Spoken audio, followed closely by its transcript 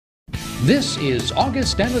This is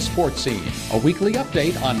Augustana Sportscene, a weekly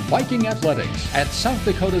update on Viking athletics at South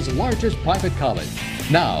Dakota's largest private college.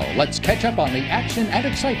 Now, let's catch up on the action and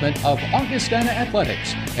excitement of Augustana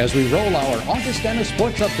Athletics as we roll our Augustana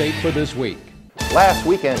Sports Update for this week. Last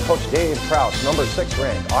weekend, Coach Dave Krause, number 6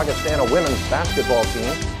 ranked Augustana women's basketball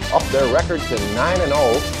team, upped their record to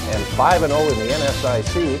 9-0 and 5-0 in the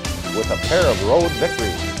NSIC with a pair of road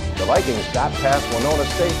victories. The Vikings got past Winona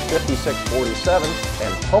State 56-47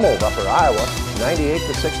 and pummeled Upper Iowa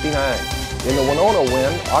 98-69. In the Winona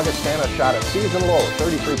win, Augustana shot a season low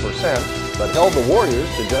 33%, but held the Warriors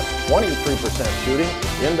to just 23% shooting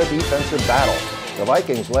in the defensive battle. The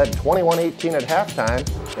Vikings led 21-18 at halftime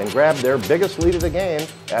and grabbed their biggest lead of the game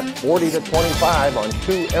at 40-25 on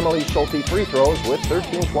 2 Emily Schulte free throws with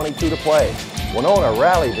 13:22 to play. Winona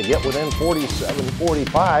rallied to get within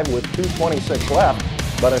 47-45 with 2:26 left,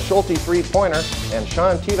 but a Schulte three-pointer and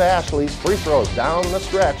Shantiva Ashley's free throws down the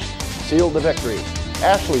stretch sealed the victory.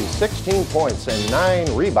 Ashley's 16 points and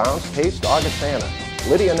 9 rebounds paced Augustana.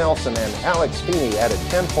 Lydia Nelson and Alex Feeney added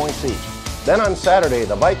 10 points each. Then on Saturday,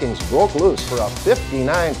 the Vikings broke loose for a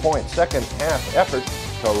 59-point second-half effort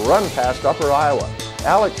to run past Upper Iowa.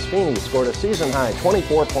 Alex Feeney scored a season-high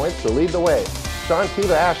 24 points to lead the way.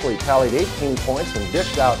 Shantiva Ashley tallied 18 points and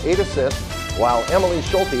dished out 8 assists, while Emily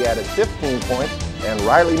Schulte added 15 points and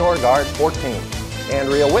Riley Norgard 14.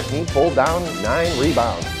 Andrea Whitney pulled down 9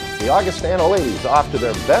 rebounds. The Augustana ladies, off to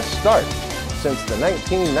their best start since the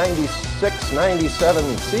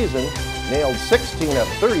 1996-97 season, nailed 16 of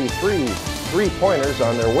 33 three-pointers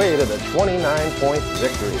on their way to the 29-point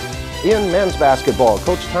victory. In men's basketball,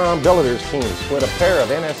 Coach Tom Billiter's team split a pair of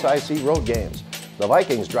NSIC road games. The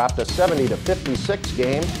Vikings dropped a 70-56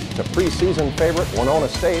 game to preseason favorite Winona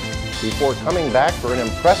State before coming back for an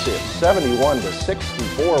impressive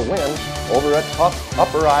 71-64 win over a tough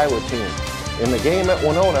Upper Iowa team. In the game at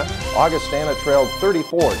Winona, Augustana trailed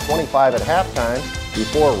 34-25 at halftime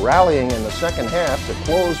before rallying in the second half to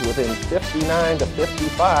close within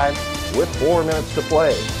 59-55 with 4 minutes to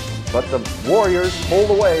play. But the Warriors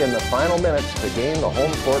pulled away in the final minutes to gain the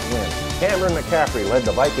home court win. Cameron McCaffrey led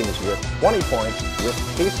the Vikings with 20 points, with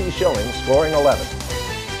Casey Schilling scoring 11.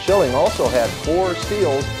 Schilling also had 4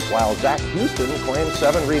 steals, while Zach Houston claimed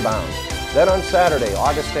 7 rebounds. Then on Saturday,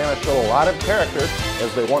 Augustana showed a lot of character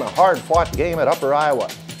as they won a hard-fought game at Upper Iowa.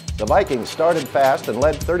 The Vikings started fast and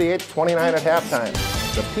led 38-29 at halftime.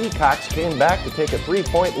 The Peacocks came back to take a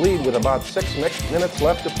 3-point lead with about 6 minutes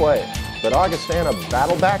left to play, but Augustana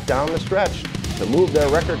battled back down the stretch to move their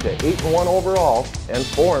record to 8-1 overall and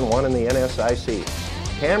 4-1 in the NSIC.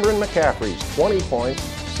 Cameron McCaffrey's 20 points,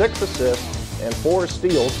 6 assists, and 4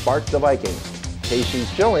 steals sparked the Vikings. Casey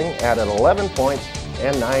Schilling added 11 points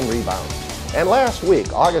and 9 rebounds. And last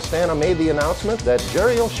week, Augustana made the announcement that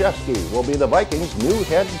Jerry Olszewski will be the Vikings' new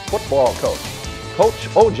head football coach. Coach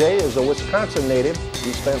OJ is a Wisconsin native.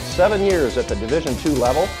 He spent 7 years at the Division II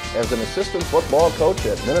level as an assistant football coach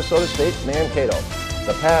at Minnesota State Mankato.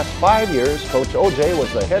 The past 5 years, Coach OJ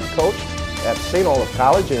was the head coach at St. Olaf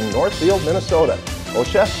College in Northfield, Minnesota.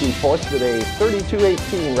 Olszewski posted a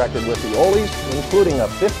 32-18 record with the Olies, including a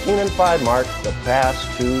 15-5 mark the past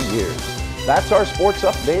 2 years. That's our sports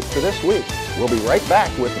update for this week. We'll be right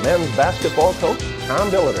back with men's basketball coach Tom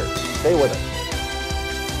Billiter. Stay with us.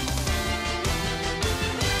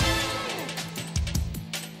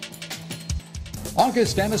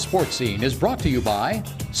 Augustana Sportscene is brought to you by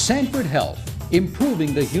Sanford Health,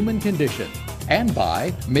 improving the human condition, and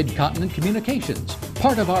by Mid-Continent Communications,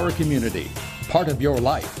 part of our community, part of your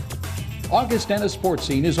life. Augustana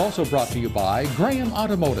Sportscene is also brought to you by Graham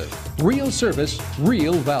Automotive, real service,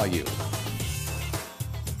 real value.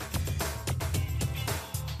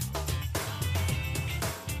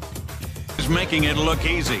 Making it look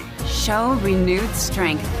easy. Show renewed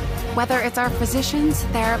strength. Whether it's our physicians,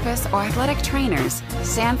 therapists, or athletic trainers,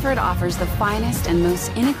 Sanford offers the finest and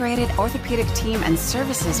most integrated orthopedic team and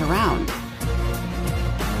services around.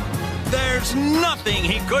 There's nothing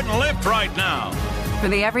he couldn't lift right now. For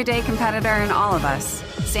the everyday competitor in all of us,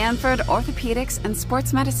 Sanford Orthopedics and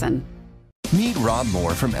Sports Medicine. Meet Rob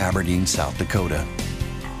Moore from Aberdeen, South Dakota.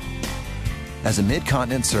 As a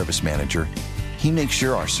Mid-Continent service manager, he makes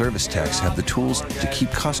sure our service techs have the tools to keep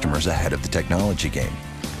customers ahead of the technology game.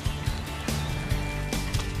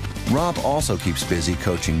 Rob also keeps busy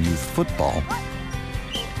coaching youth football,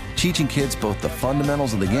 teaching kids both the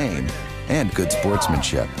fundamentals of the game and good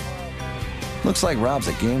sportsmanship. Looks like Rob's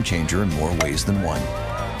a game changer in more ways than one.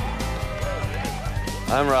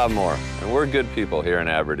 I'm Rob Moore, and we're good people here in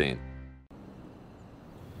Aberdeen.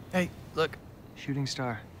 Hey, look, shooting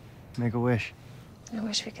star. Make a wish. I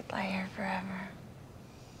wish we could lie here forever.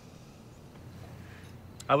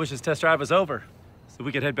 I wish this test drive was over, so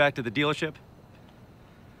we could head back to the dealership.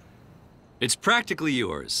 It's practically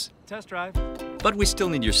yours. Test drive. But we still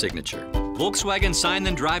need your signature. Volkswagen Sign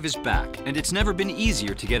Then Drive is back, and it's never been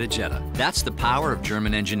easier to get a Jetta. That's the power of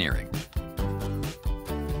German engineering.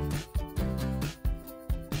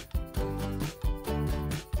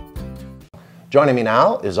 Joining me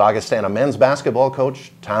now is Augustana men's basketball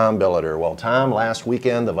coach Tom Billiter. Well, Tom, last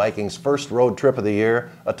weekend, the Vikings' first road trip of the year,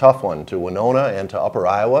 a tough one to Winona and to Upper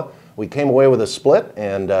Iowa. We came away with a split,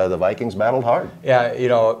 and the Vikings battled hard. Yeah, you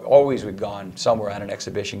know, always we've gone somewhere on an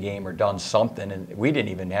exhibition game or done something, and we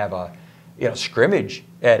didn't even have a, scrimmage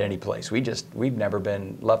at any place. We've never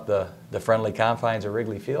been left the friendly confines of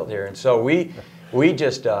Wrigley Field here, and so we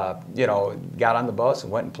just, got on the bus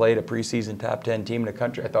and went and played a preseason top 10 team in the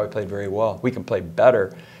country. I thought we played very well. We can play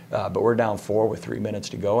better, but we're down 4 with 3 minutes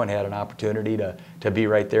to go and had an opportunity to be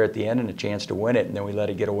right there at the end and a chance to win it, and then we let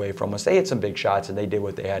it get away from us. They had some big shots, and they did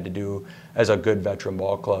what they had to do as a good veteran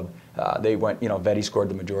ball club. They went, Vetty scored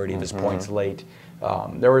the majority of his points late.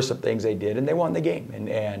 There were some things they did, and they won the game.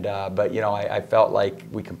 But I felt like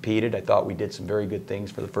we competed. I thought we did some very good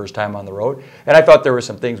things for the first time on the road, and I thought there were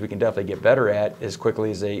some things we can definitely get better at as quickly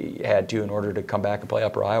as they had to in order to come back and play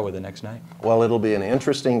Upper Iowa the next night. Well, it'll be an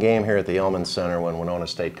interesting game here at the Elman Center when Winona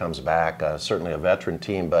State comes back. Certainly a veteran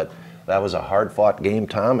team, but that was a hard-fought game,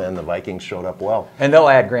 Tom, and the Vikings showed up well. And they'll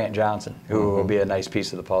add Grant Johnson, who will be a nice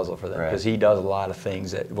piece of the puzzle for them, because he does a lot of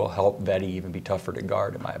things that will help Vetty even be tougher to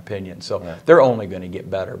guard, in my opinion. So they're only going to get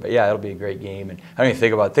better. But yeah, it'll be a great game. And I don't even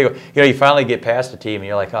think about it. You finally get past the team, and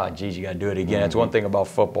you're like, oh, geez, you got to do it again. It's one thing about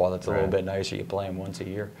football that's a little bit nicer. You play them once a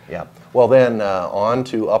year. Yeah. Well, then on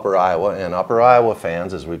to Upper Iowa, and Upper Iowa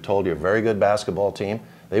fans, as we've told you, a very good basketball team.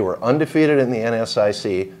 They were undefeated in the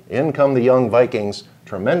NSIC. In come the young Vikings.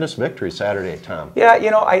 Tremendous victory Saturday, Tom. Yeah,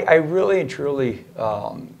 I really and truly,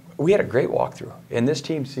 we had a great walkthrough. And this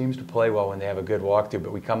team seems to play well when they have a good walkthrough.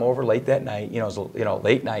 But we come over late that night,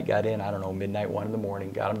 late night, got in, I don't know, midnight, 1 in the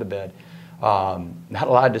morning, got them to bed. Not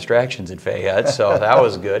a lot of distractions in Fayette, so that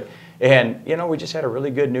was good. And, we just had a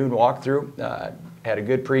really good noon walkthrough. Had a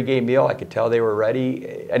good pregame meal. I could tell they were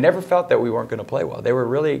ready. I never felt that we weren't going to play well. They were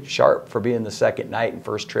really sharp for being the second night and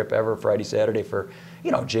first trip ever, Friday, Saturday, for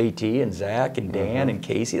JT and Zach and Dan and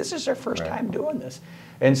Casey. This is their first time doing this.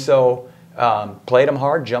 And so played them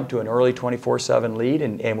hard, jumped to an early 24-7 lead,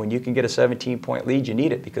 and when you can get a 17-point lead, you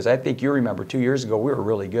need it, because I think you remember 2 years ago we were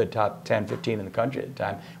really good, top 10, 15 in the country at the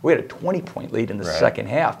time. We had a 20-point lead in the second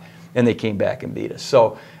half, and they came back and beat us.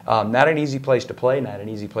 So not an easy place to play, not an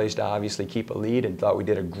easy place to obviously keep a lead, and thought we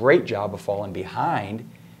did a great job of falling behind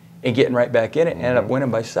and getting right back in it, and ended up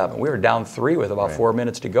winning by 7. We were down 3 with about 4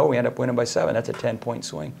 minutes to go. We ended up winning by 7. That's a 10-point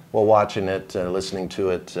swing. Well, watching it, listening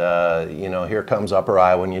to it, here comes Upper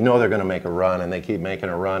Iowa, and they're going to make a run, and they keep making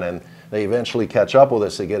a run, and they eventually catch up with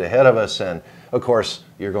us. They get ahead of us, and of course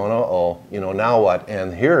you're going, uh-oh, now what?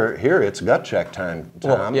 And here it's gut check time,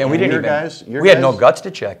 Tom. Well, yeah, we didn't even. We had no guts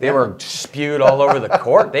to check. They were spewed all over the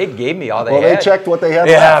court. They gave me all they had. Well, they checked what they had.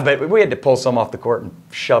 Yeah, but we had to pull some off the court and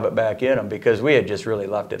shove it back in them, because we had just really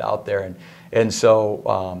left it out there. And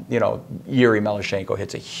so, Yuri Melashenko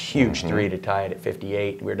hits a huge 3 to tie it at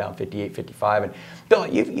 58. We were down 58-55. And Bill,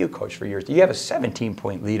 you coached for years. You have a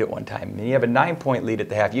 17-point lead at one time, and you have a 9-point lead at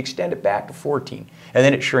the half. You extend it back to 14, and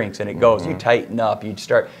then it shrinks and it goes. You tighten up. You'd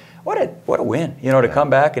start. What a win, to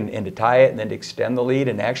come back and to tie it and then to extend the lead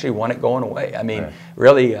and actually want it going away. I mean,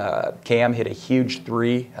 really, Cam hit a huge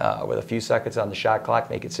 3 with a few seconds on the shot clock,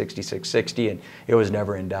 make it 66-60, and it was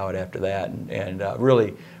never in doubt after that. And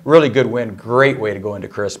really, really good win. Great way to go into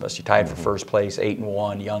Christmas. You tied for first place,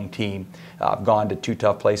 8-1, young team. I've gone to 2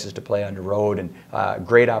 tough places to play on the road, and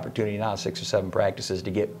great opportunity now, 6 or 7 practices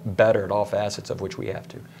to get better at all facets of which we have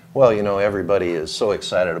to. Well, everybody is so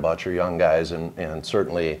excited about your young guys, and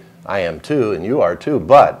certainly I am too, and you are too,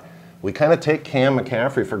 but we kind of take Cam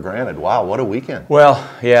McCaffrey for granted. Wow, what a weekend. Well,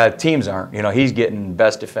 yeah, teams aren't. He's getting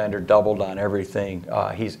best defender, doubled on everything.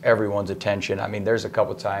 He's everyone's attention. I mean, there's a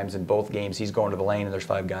couple times in both games he's going to the lane and there's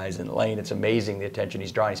 5 guys in the lane. It's amazing the attention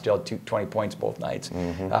he's drawing. He still had 20 points both nights.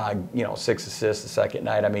 6 assists the second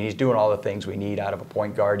night. I mean, he's doing all the things we need out of a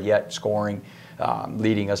point guard, yet scoring.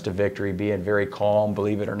 Leading us to victory, being very calm,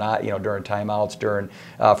 believe it or not, during timeouts, during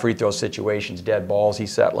free throw situations, dead balls,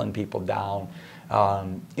 he's settling people down.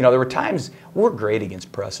 There were times we're great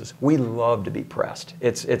against presses. We love to be pressed.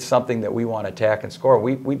 It's something that we want to attack and score.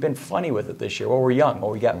 We've been funny with it this year. Well, we're young. Well,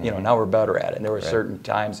 we got now we're better at it. And there were certain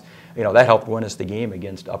times that helped win us the game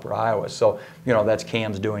against Upper Iowa. So, that's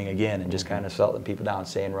Cam's doing again, and just kind of settling people down,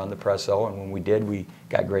 saying run the press zone. And when we did, we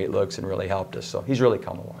got great looks and really helped us. So he's really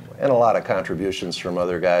come a long way. And a lot of contributions from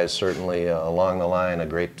other guys, certainly along the line. A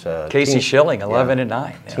great Casey team, Schilling,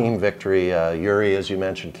 11-9. Team victory. Yuri, as you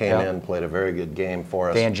mentioned, came in, played a very good game for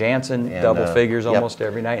us. Dan Jansen, double figures almost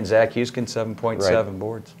every night, and Zach Huskin, 7.7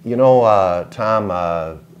 boards. Tom,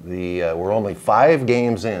 we're only 5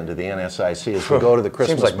 games into the NSIC as we go to the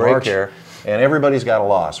Christmas break here, and everybody's got a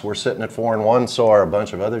loss. We're sitting at 4-1, so are a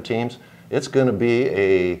bunch of other teams. It's going to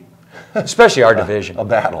be especially our division, a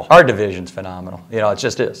battle. Our division's phenomenal. It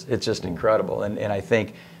just is. It's just incredible, and I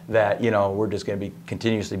think that we're just going to be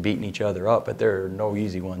continuously beating each other up, but there are no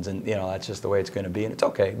easy ones, and that's just the way it's going to be, and it's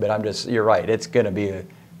okay. But you're right. It's going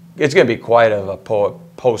to be quite a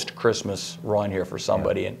post-Christmas run here for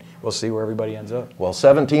somebody, and we'll see where everybody ends up. Well,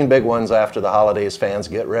 17 big ones after the holidays. Fans,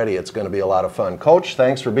 get ready. It's going to be a lot of fun. Coach,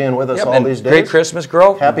 thanks for being with us all these days. Great Christmas,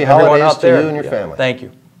 Grove. Happy holidays to you and your family. Thank you.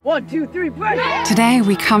 1, 2, 3, break! Today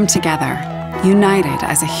we come together, united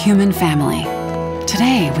as a human family.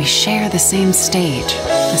 Today we share the same stage,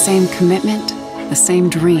 the same commitment, the same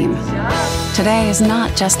dream. Today is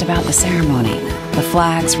not just about the ceremony, the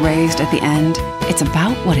flags raised at the end. It's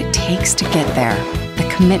about what it takes to get there, the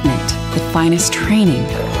commitment, the finest training,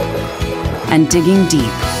 and digging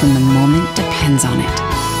deep when the moment depends on it.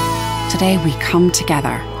 Today we come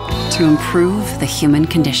together to improve the human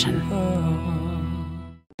condition.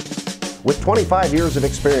 With 25 years of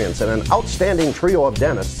experience and an outstanding trio of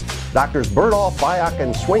dentists, Doctors Berdahl, Fayok,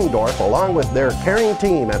 and Swingdorf, along with their caring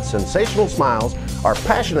team at Sensational Smiles, are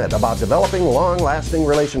passionate about developing long-lasting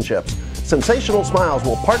relationships. Sensational Smiles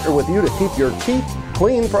will partner with you to keep your teeth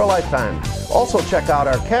clean for a lifetime. Also check out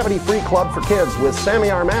our cavity-free club for kids with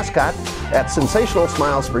Sammy our mascot at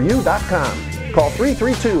sensationalsmilesforyou.com. Call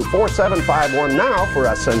 332-4751 now for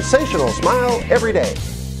a sensational smile every day.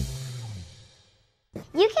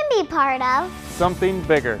 You can be part of something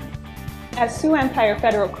bigger. As Sioux Empire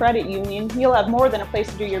Federal Credit Union, you'll have more than a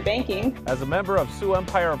place to do your banking. As a member of Sioux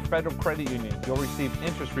Empire Federal Credit Union, you'll receive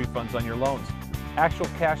interest refunds on your loans, actual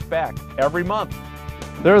cash back every month.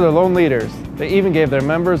 They're the loan leaders. They even gave their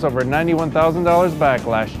members over $91,000 back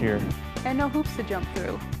last year. And no hoops to jump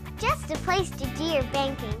through. Just a place to do your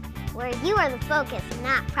banking, where you are the focus,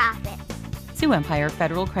 not profit. Sioux Empire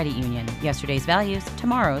Federal Credit Union. Yesterday's values,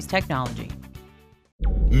 tomorrow's technology.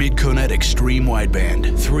 Midconet Extreme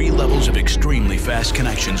Wideband. 3 levels of extremely fast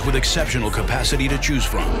connections with exceptional capacity to choose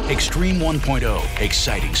from. Extreme 1.0,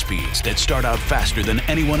 exciting speeds that start out faster than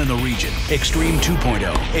anyone in the region. Extreme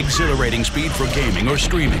 2.0, exhilarating speed for gaming or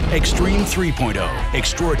streaming. Extreme 3.0,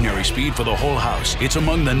 extraordinary speed for the whole house. It's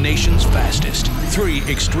among the nation's fastest. 3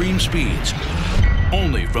 extreme speeds.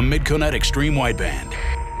 Only from Midconet Extreme Wideband.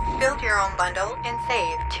 Build your own bundle and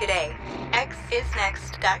save today.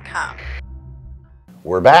 xisnext.com.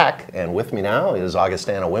 We're back, and with me now is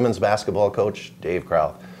Augustana women's basketball coach Dave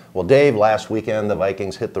Krauth. Well, Dave, last weekend the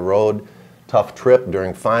Vikings hit the road. Tough trip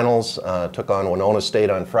during finals. Took on Winona State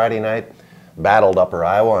on Friday night. Battled Upper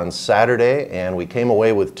Iowa on Saturday, and we came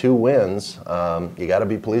away with 2 wins. You got to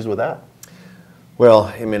be pleased with that. Well,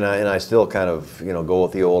 I mean, and I still kind of go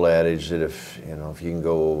with the old adage that if you can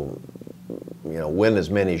go win as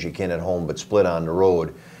many as you can at home, but split on the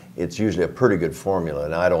road, it's usually a pretty good formula.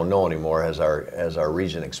 And I don't know anymore as our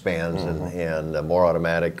region expands and more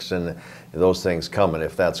automatics and those things come, and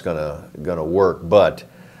if that's gonna work. But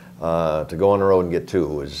to go on the road and get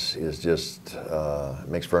 2 is just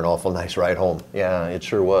makes for an awful nice ride home. Yeah, it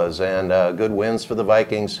sure was. And good wins for the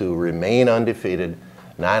Vikings, who remain undefeated,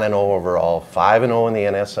 9-0 overall, 5-0 in the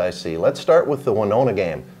NSIC. Let's start with the Winona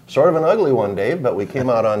game. Sort of an ugly one, Dave, but we came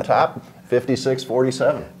out on top.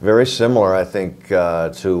 56-47. Very similar, I think,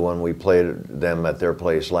 to when we played them at their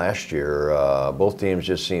place last year. Both teams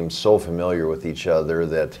just seemed so familiar with each other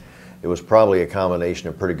that it was probably a combination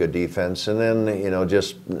of pretty good defense and then,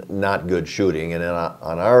 just not good shooting. And then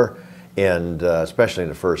on our end, especially in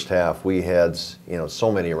the first half, we had,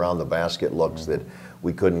 so many around the basket looks that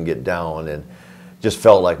we couldn't get down, and just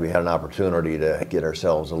felt like we had an opportunity to get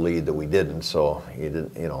ourselves a lead that we didn't. So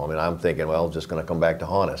I'm thinking, well, just going to come back to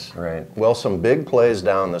haunt us. Right. Well, some big plays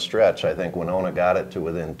down the stretch. I think Winona got it to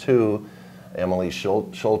within 2. Emily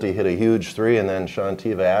Schulte hit a huge 3, and then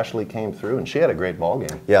Shantiva Ashley came through, and she had a great ball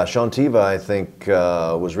game. Yeah, Shantiva, I think,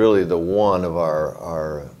 was really the one of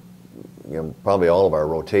our probably all of our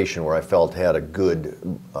rotation where I felt had a good,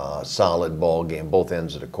 solid ball game, both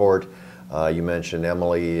ends of the court. You mentioned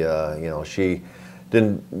Emily. She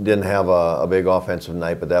didn't have a big offensive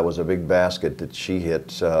night, but that was a big basket that she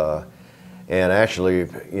hit. And actually,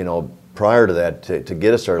 prior to that, to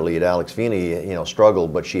get us our lead, Alex Feeney,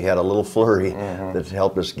 struggled, but she had a little flurry that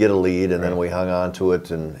helped us get a lead, and then we hung on to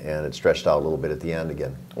it, and it stretched out a little bit at the end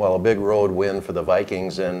again. Well, a big road win for the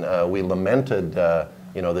Vikings, and we lamented,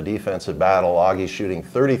 the defensive battle. Augie shooting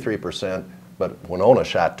 33%, but Winona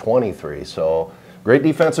shot 23%. So great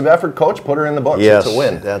defensive effort, Coach. Put her in the books. Yes, it's a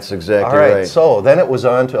win. That's exactly right. right. So then it was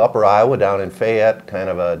on to Upper Iowa down in Fayette. Kind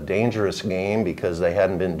of a dangerous game because they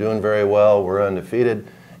hadn't been doing very well. We're undefeated.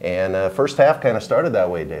 And first half kind of started that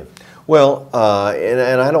way, Dave. Well,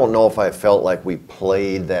 and I don't know if I felt like we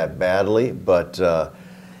played that badly, but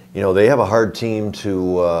they have a hard team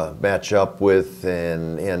to match up with,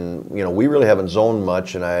 and we really haven't zoned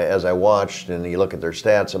much. And as I watched and you look at their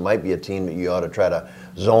stats, it might be a team that you ought to try to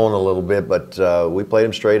zone a little bit. But we played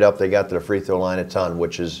them straight up. They got to the free throw line a ton,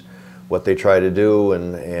 which is what they try to do,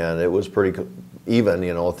 and it was pretty even,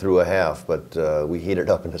 through a half, but we heated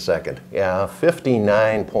up in the second. Yeah,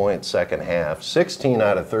 59-point second half, 16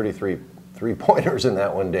 out of 33 three-pointers in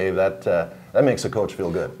that one, Dave. That makes a coach feel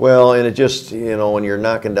good. Well, and it just, when you're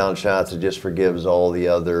knocking down shots, it just forgives all the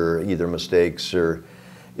other either mistakes or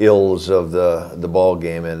ills of the ball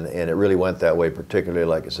game, and it really went that way, particularly,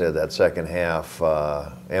 like I said, that second half.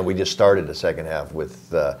 And we just started the second half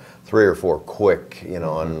with 3 or 4 quick,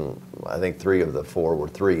 and I think 3 of the 4 were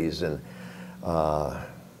threes, and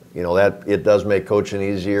that it does make coaching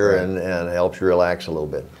easier, right, and helps you relax a little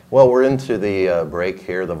bit. Well, we're into the break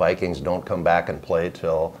here. The Vikings don't come back and play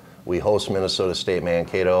till we host Minnesota State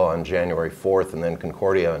Mankato on January 4th and then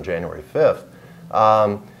Concordia on January 5th.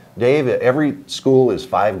 Dave, every school is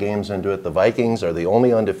 5 games into it. The Vikings are the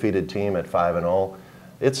only undefeated team at 5-0.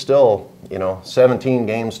 It's still, 17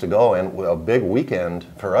 games to go, and a big weekend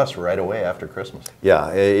for us right away after Christmas.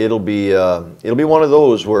 Yeah, it'll be one of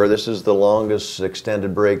those where this is the longest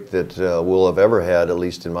extended break that we'll have ever had, at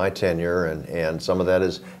least in my tenure, and some of that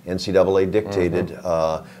is NCAA dictated.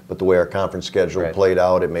 But the way our conference schedule played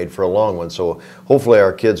out, it made for a long one. So hopefully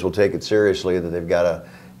our kids will take it seriously, that they've got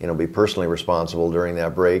to be personally responsible during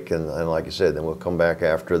that break, and like you said, then we'll come back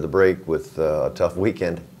after the break with a tough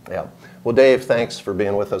weekend. Yeah. Well, Dave, thanks for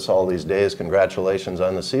being with us all these days. Congratulations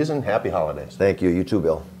on the season. Happy holidays. Thank you. You too,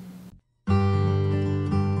 Bill.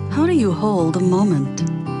 How do you hold a moment?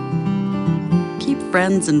 Keep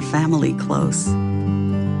friends and family close.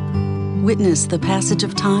 Witness the passage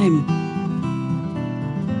of time.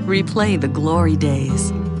 Replay the glory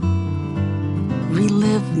days.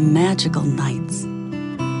 Relive magical nights.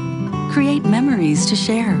 Create memories to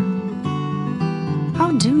share.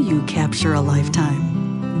 How do you capture a lifetime?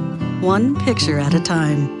 One picture at a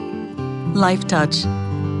time. Life Touch.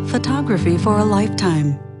 Photography for a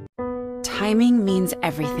lifetime. Timing means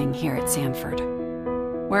everything here at Sanford,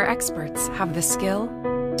 where experts have the skill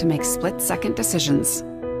to make split-second decisions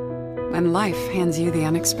when life hands you the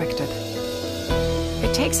unexpected.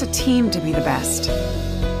 It takes a team to be the best,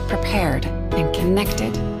 prepared and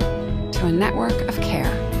connected to a network of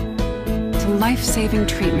care, to life-saving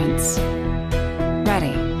treatments,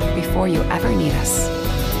 ready before you ever need us.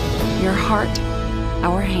 Your heart,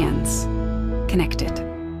 our hands, connected.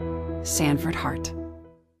 Sanford Heart.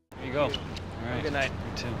 There you go. All right. Good night.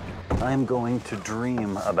 You too. I'm going to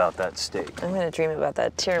dream about that steak. I'm going to dream about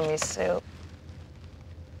that tiramisu.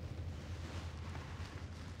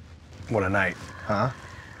 What a night, huh?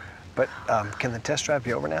 But can the test drive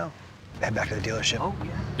be over now? Head back to the dealership. Oh,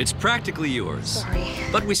 yeah. It's practically yours. Sorry.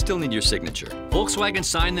 But we still need your signature. Volkswagen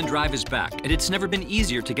Sign Then Drive is back, and it's never been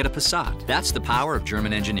easier to get a Passat. That's the power of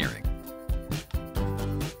German engineering.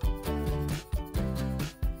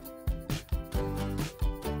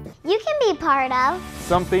 You can be part of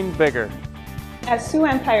something bigger. As Sioux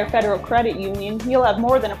Empire Federal Credit Union, you'll have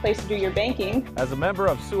more than a place to do your banking. As a member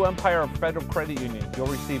of Sioux Empire Federal Credit Union, you'll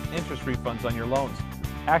receive interest refunds on your loans,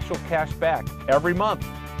 actual cash back every month.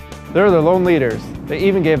 They're the loan leaders. They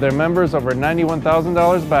even gave their members over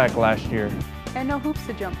 $91,000 back last year. And no hoops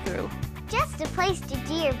to jump through. just a place to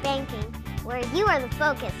do your banking, where you are the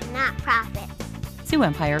focus, not profit. Sioux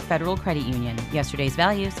Empire Federal Credit Union. Yesterday's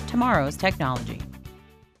values, tomorrow's technology.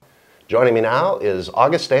 Joining me now is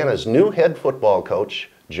Augustana's new head football coach,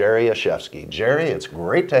 Jerry Ashevsky. Jerry, it's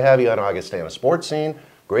great to have you on Augustana Sportscene.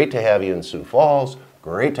 Great to have you in Sioux Falls.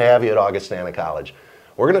 Great to have you at Augustana College.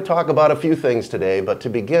 We're going to talk about a few things today, but to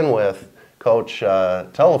begin with, Coach,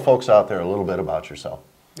 tell the folks out there a little bit about yourself.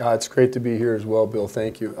 It's great to be here as well, Bill.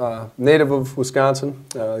 Thank you. Native of Wisconsin,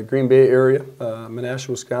 Green Bay area, Menasha,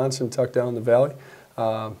 Wisconsin, tucked down in the valley.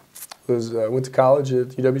 Went to college at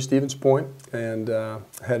UW-Stevens Point and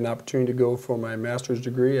had an opportunity to go for my master's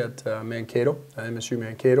degree at Mankato, MSU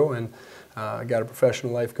Mankato, and got a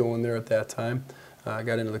professional life going there at that time. I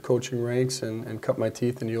got into the coaching ranks and cut my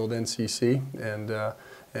teeth in the old NCC,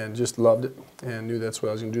 and just loved it and knew that's what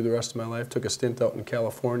I was going to do the rest of my life. Took a stint out in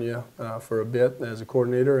California for a bit as a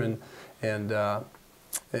coordinator, and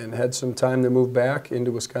had some time to move back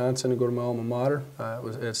into Wisconsin and go to my alma mater.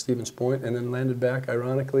 Was at Stevens Point, and then landed back,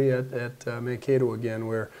 ironically, at Mankato again,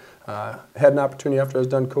 where I had an opportunity after I was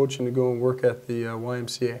done coaching to go and work at the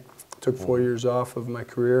YMCA. Took 4 years off of my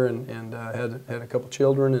career, and had a couple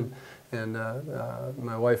children, and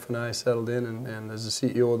my wife and I settled in, and as the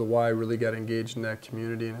CEO of the Y, really got engaged in that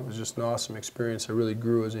community, and it was just an awesome experience. I really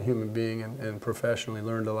grew as a human being and professionally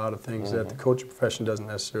learned a lot of things that the coaching profession doesn't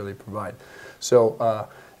necessarily provide. So,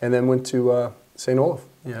 and then went to St. Olaf.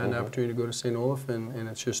 Yeah, had an opportunity to go to St. Olaf, and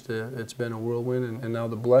it's just it's been a whirlwind, and now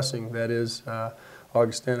the blessing that is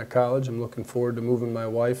Augustana College. I'm looking forward to moving my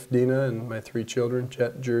wife, Dina, and my 3 children,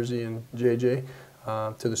 Chet, Jersey, and JJ,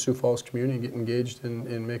 to the Sioux Falls community and get engaged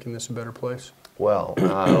in making this a better place. Well,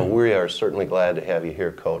 we are certainly glad to have you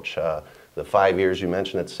here, Coach. The 5 years you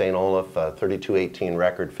mentioned at St. Olaf, 32-18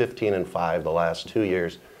 record, 15-5 the last 2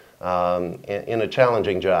 years, in a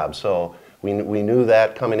challenging job. So we knew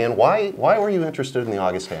that coming in. Why were you interested in the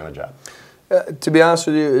Augustana job? To be honest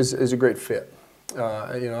with you, is a great fit.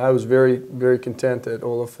 I was very, very content at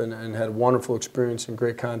Olaf and had a wonderful experience and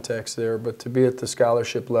great contacts there. But to be at the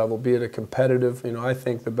scholarship level, be at a competitive, I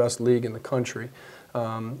think the best league in the country,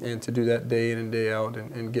 and to do that day in and day out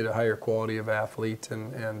and get a higher quality of athlete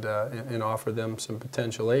and offer them some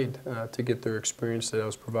potential aid to get their experience that I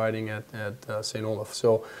was providing at St. Olaf.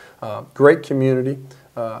 So great community.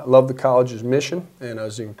 Love the college's mission, and I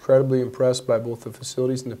was incredibly impressed by both the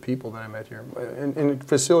facilities and the people that I met here. And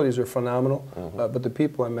facilities are phenomenal, but the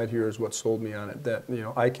people I met here is what sold me on it. That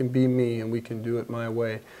I can be me, and we can do it my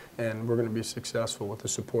way, and we're going to be successful with the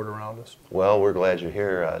support around us. Well, we're glad you're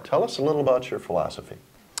here. Tell us a little about your philosophy.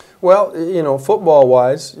 Well,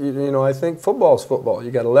 football-wise, I think football's football.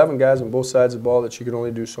 You got 11 guys on both sides of the ball that you can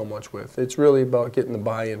only do so much with. It's really about getting the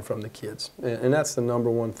buy-in from the kids, and that's the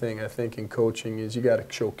number one thing I think in coaching is you got to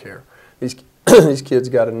show care. These kids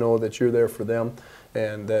got to know that you're there for them,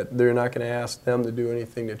 and that they're not going to ask them to do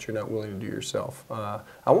anything that you're not willing to do yourself. I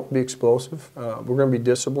won't be explosive. We're going to be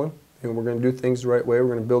disciplined. We're going to do things the right way. We're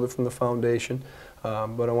going to build it from the foundation,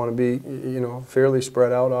 but I want to be, fairly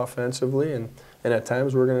spread out offensively, and at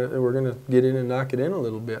times we're gonna get in and knock it in a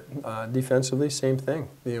little bit. Defensively, same thing.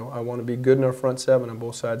 I want to be good in our front seven on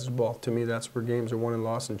both sides of the ball. To me, that's where games are won and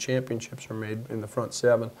lost, and championships are made in the front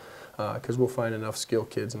seven, because we'll find enough skill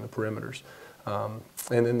kids in the perimeters.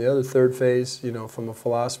 And then the other third phase, from a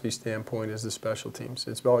philosophy standpoint, is the special teams.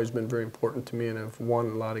 It's always been very important to me, and I've won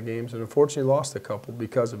a lot of games, and unfortunately lost a couple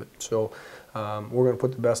because of it. So we're going to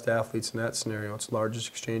put the best athletes in that scenario. It's the largest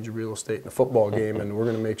exchange of real estate in a football game, and we're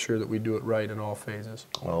going to make sure that we do it right in all phases.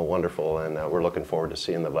 Well, wonderful, and we're looking forward to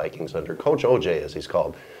seeing the Vikings under Coach OJ, as he's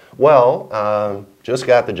called. Well, just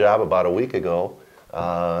got the job about a week ago.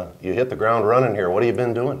 You hit the ground running here. What have you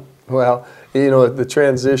been doing? Well, the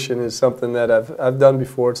transition is something that I've done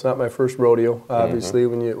before. It's not my first rodeo, obviously.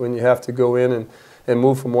 When you have to go in and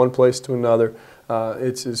move from one place to another,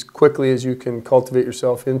 it's as quickly as you can cultivate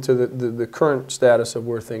yourself into the current status of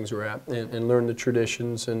where things are at, and learn the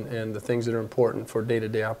traditions and the things that are important for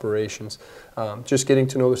day-to-day operations. Just getting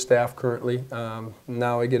to know the staff currently.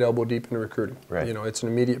 Now I get elbow deep into recruiting. Right. It's an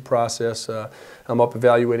immediate process. I'm up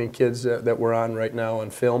evaluating kids that we're on right now on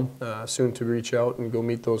film, soon to reach out and go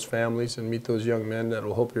meet those families and meet those young men that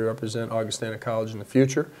will hopefully represent Augustana College in the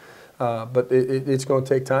future. But it's going to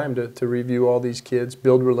take time to review all these kids,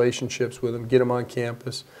 build relationships with them, get them on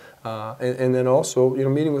campus, and then also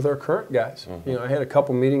meeting with our current guys. I had a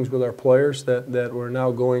couple meetings with our players that were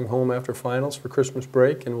now going home after finals for Christmas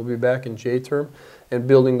break, and we'll be back in J-term, and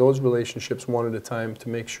building those relationships one at a time to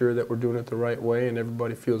make sure that we're doing it the right way and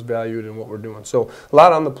everybody feels valued in what we're doing. So a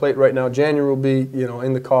lot on the plate right now. January will be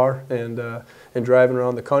in the car and driving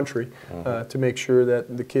around the country to make sure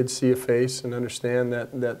that the kids see a face and understand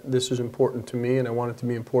that this is important to me, and I want it to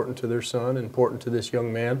be important to their son, and important to this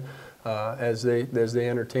young man as they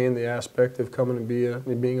entertain the aspect of coming and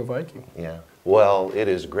being a Viking. Yeah. Well, it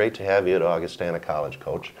is great to have you at Augustana College,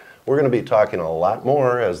 Coach. We're going to be talking a lot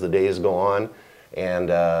more as the days go on. And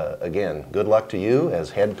again, good luck to you as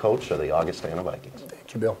head coach of the Augustana Vikings.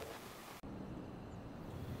 Thank you, Bill.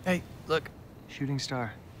 Hey, look, shooting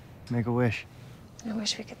star. Make a wish. I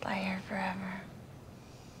wish we could lie here forever.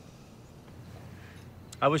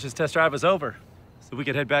 I wish this test drive was over, so we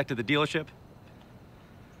could head back to the dealership.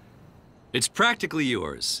 It's practically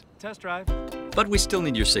yours. Test drive. But we still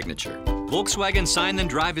need your signature. Volkswagen Sign Then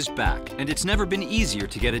Drive is back, and it's never been easier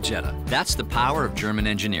to get a Jetta. That's the power of German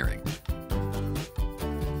engineering.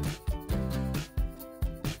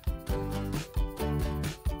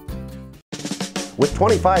 With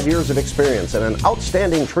 25 years of experience and an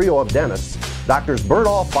outstanding trio of dentists, Doctors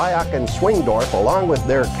Berdahl, Fayok, and Swingdorf, along with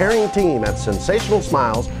their caring team at Sensational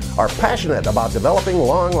Smiles, are passionate about developing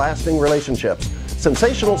long-lasting relationships.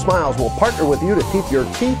 Sensational Smiles will partner with you to keep your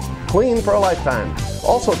teeth clean for a lifetime.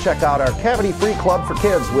 Also check out our cavity-free club for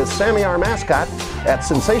kids with Sammy our mascot at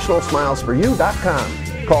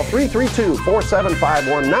sensationalsmilesforyou.com. Call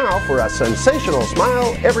 332-4751 now for a sensational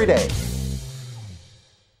smile every day.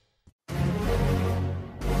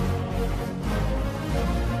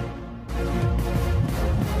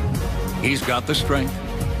 He's got the strength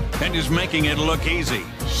and is making it look easy.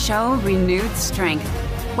 Show renewed strength.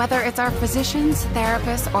 Whether it's our physicians,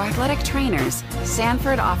 therapists, or athletic trainers,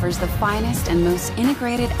 Sanford offers the finest and most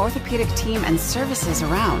integrated orthopedic team and services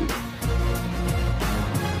around.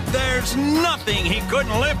 There's nothing he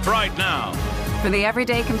couldn't lift right now. For the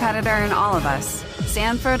everyday competitor in all of us,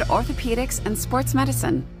 Sanford Orthopedics and Sports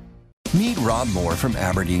Medicine. Meet Rob Moore from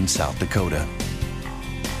Aberdeen, South Dakota.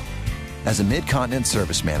 As a Mid-Continent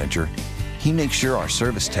service manager, he makes sure our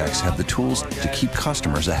service techs have the tools to keep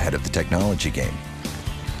customers ahead of the technology game.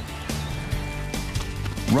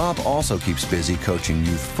 Rob also keeps busy coaching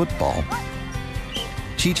youth football,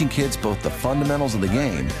 teaching kids both the fundamentals of the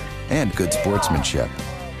game and good sportsmanship.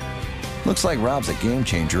 Looks like Rob's a game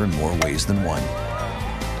changer in more ways than one.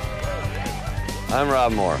 I'm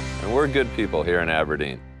Rob Moore, and we're good people here in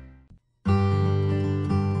Aberdeen.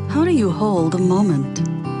 How do you hold a moment?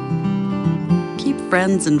 Keep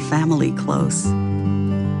friends and family close.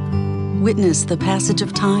 Witness the passage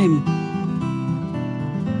of time.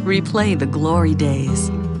 Replay the glory days.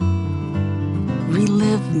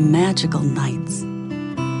 Relive magical nights.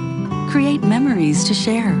 Create memories to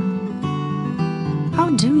share. How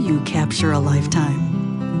do you capture a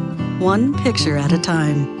lifetime? One picture at a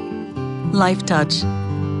time. Life Touch.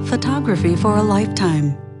 Photography for a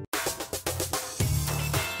lifetime.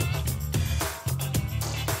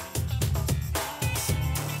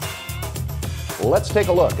 Let's take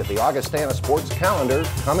a look at the Augustana sports calendar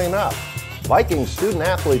coming up. Viking student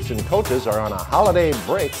athletes and coaches are on a holiday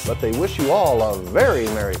break, but they wish you all a very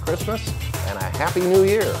Merry Christmas and a Happy New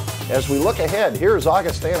Year. As we look ahead, here's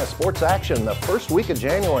Augustana sports action the first week of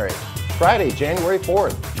January. Friday, January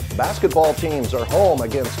 4th, basketball teams are home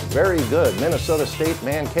against very good Minnesota State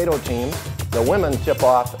Mankato teams. The women tip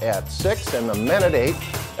off at 6 and the men at 8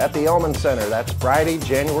 at the Elman Center. That's Friday,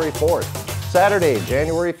 January 4th. Saturday,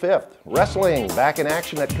 January 5th, wrestling back in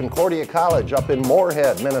action at Concordia College up in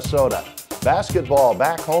Moorhead, Minnesota. Basketball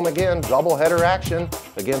back home again, doubleheader action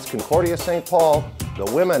against Concordia St. Paul. The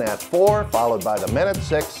women at 4, followed by the men at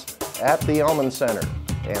 6 at the Elman Center.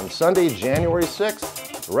 And Sunday, January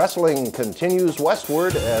 6th, wrestling continues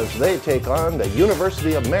westward as they take on the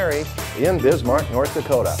University of Mary in Bismarck, North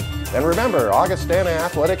Dakota. And remember, Augustana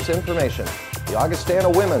Athletics information. The Augustana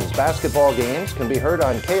women's basketball games can be heard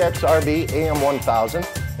on KXRB AM 1000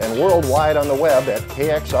 and worldwide on the web at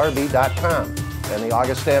kxrb.com. And the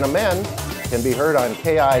Augustana men can be heard on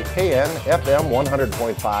KIKN FM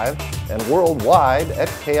 100.5 and worldwide at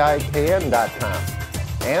KIKN.com.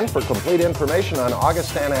 And for complete information on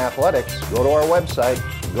Augustana Athletics, go to our website,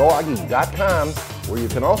 goaugie.com, where you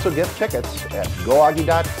can also get tickets at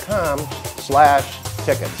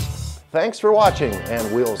goaugie.com/tickets. Thanks for watching,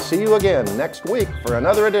 and we'll see you again next week for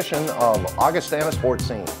another edition of Augustana Sports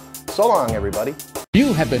Scene. So long, everybody.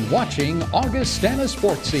 You have been watching Augustana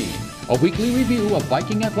Sports Scene, a weekly review of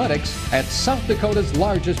Viking athletics at South Dakota's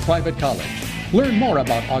largest private college. Learn more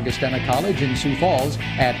about Augustana College in Sioux Falls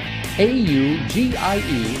at augie.edu.